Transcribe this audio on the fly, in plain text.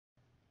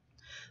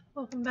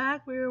Welcome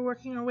back. We are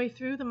working our way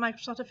through the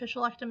Microsoft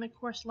Official Academic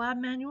Course Lab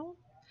Manual,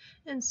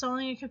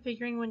 installing and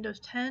configuring Windows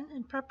 10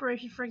 in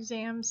preparation for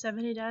exam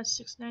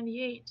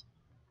 70-698.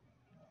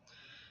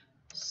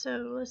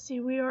 So let's see,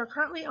 we are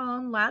currently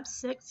on Lab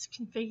 6,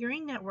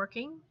 Configuring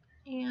Networking,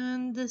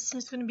 and this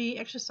is going to be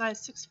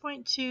exercise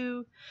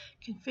 6.2,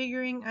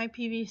 Configuring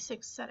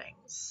IPv6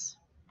 Settings.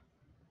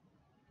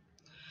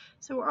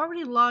 So we're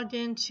already logged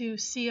into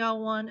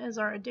CL1 as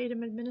our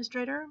datum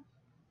administrator.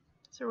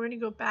 So we're going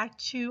to go back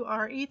to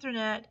our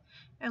Ethernet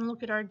and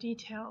look at our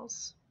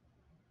details.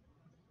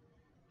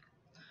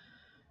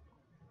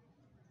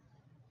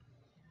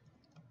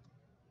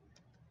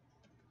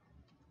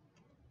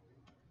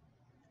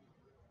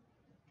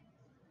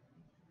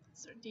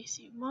 So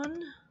DC1,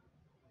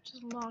 which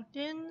is logged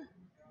in.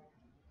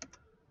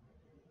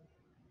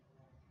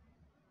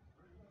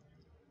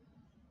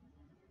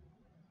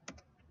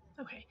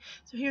 Okay,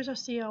 so here's our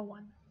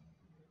CL1.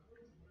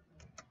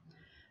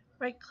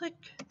 Right-click,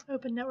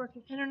 open Network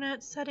and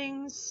Internet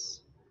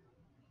Settings,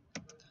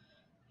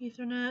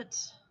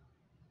 Ethernet,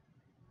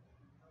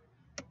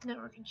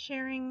 Network and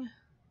Sharing,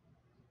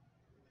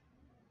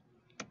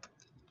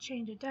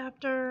 change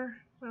adapter.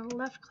 We're going to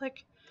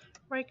left-click,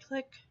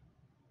 right-click,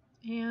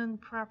 and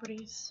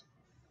Properties.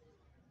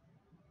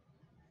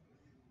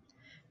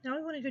 Now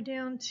we want to go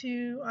down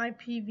to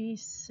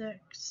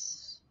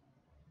IPv6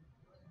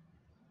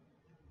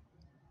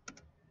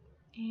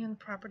 and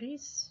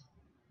Properties.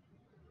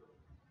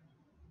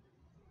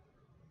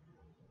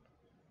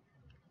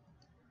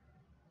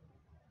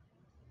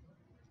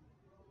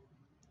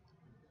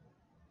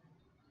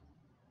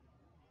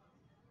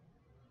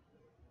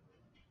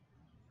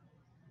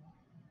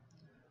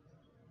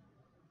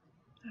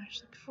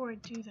 Actually, before I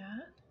do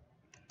that,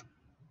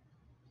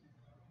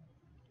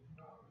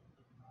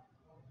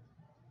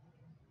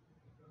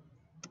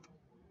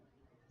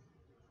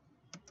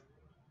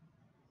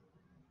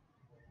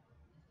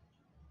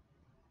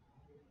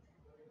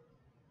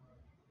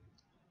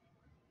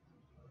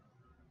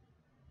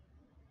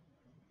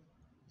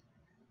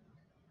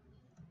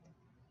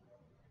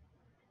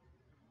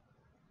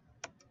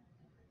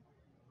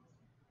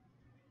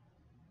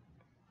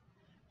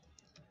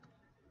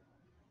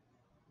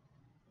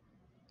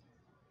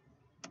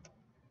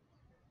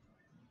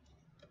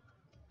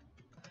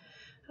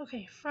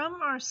 okay,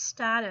 from our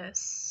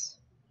status,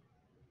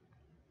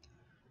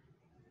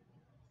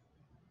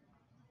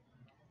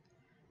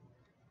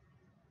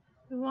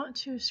 we want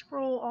to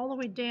scroll all the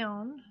way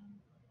down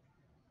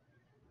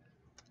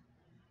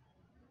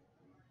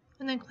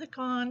and then click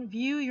on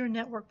View Your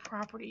Network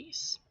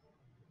Properties.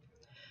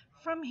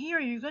 From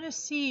here, you're going to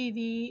see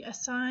the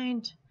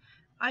assigned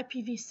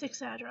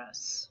IPv6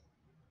 address.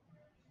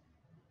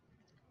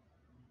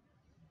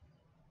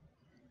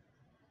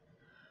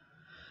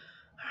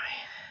 All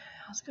right,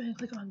 let's go ahead and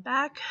click on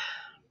Back.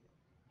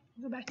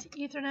 Go back to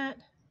Ethernet,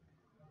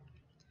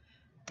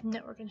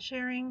 Network and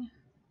Sharing,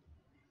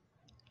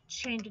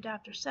 change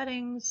adapter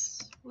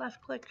settings,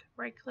 left-click,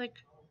 right-click,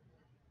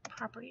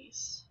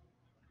 Properties.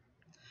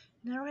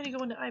 Now we're going to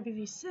go into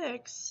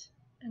IPv6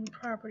 and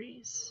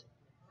Properties.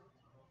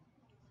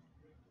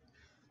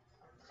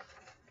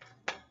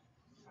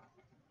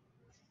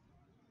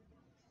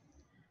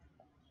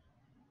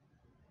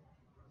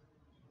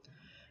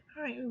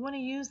 All right, we want to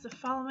use the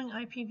following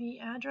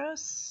IPv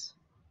address.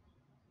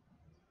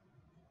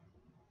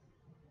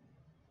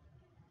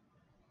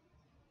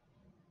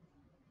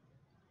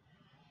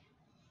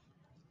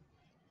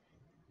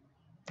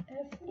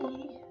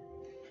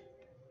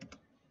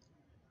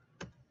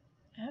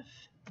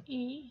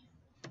 FE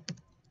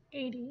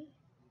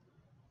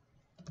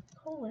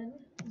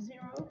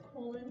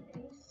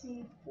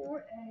 80:AC4A:AA04:713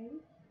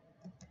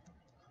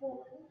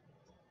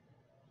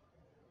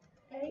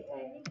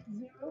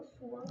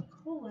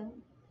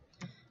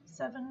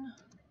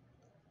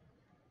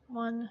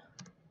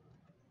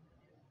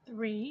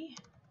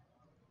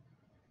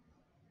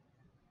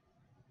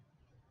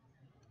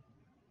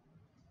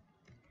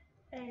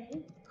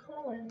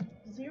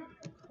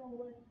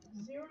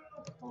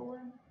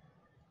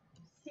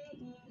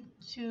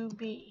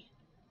 A:0:0:CE2B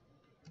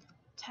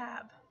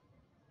tab.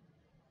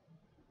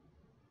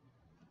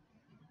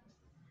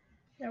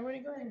 Now we're going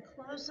to go ahead and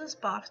close this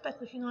box by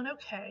clicking on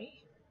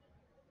OK.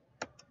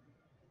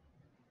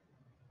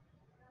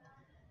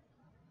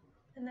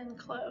 And then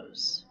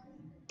close.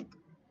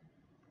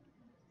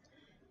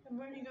 And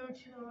we're going to go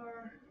to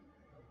our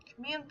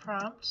command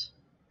prompt.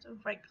 So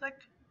right-click,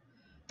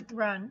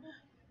 run,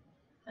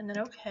 and then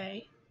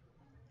OK.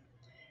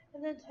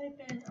 And then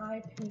type in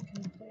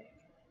ipconfig.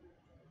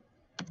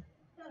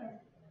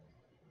 Enter.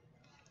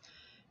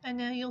 And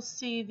now you'll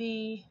see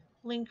the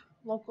link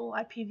local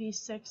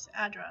IPv6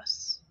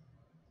 address.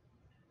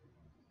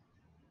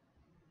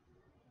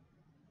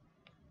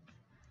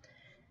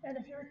 And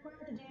if you're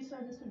required to do so,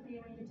 this would be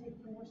when you take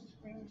your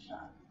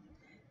screenshot.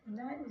 And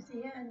that is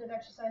the end of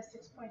exercise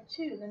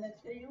 6.2. The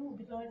next video will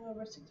be going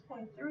over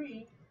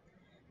 6.3,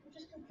 which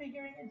is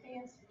configuring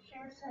advanced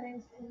shared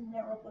settings in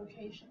network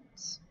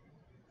locations.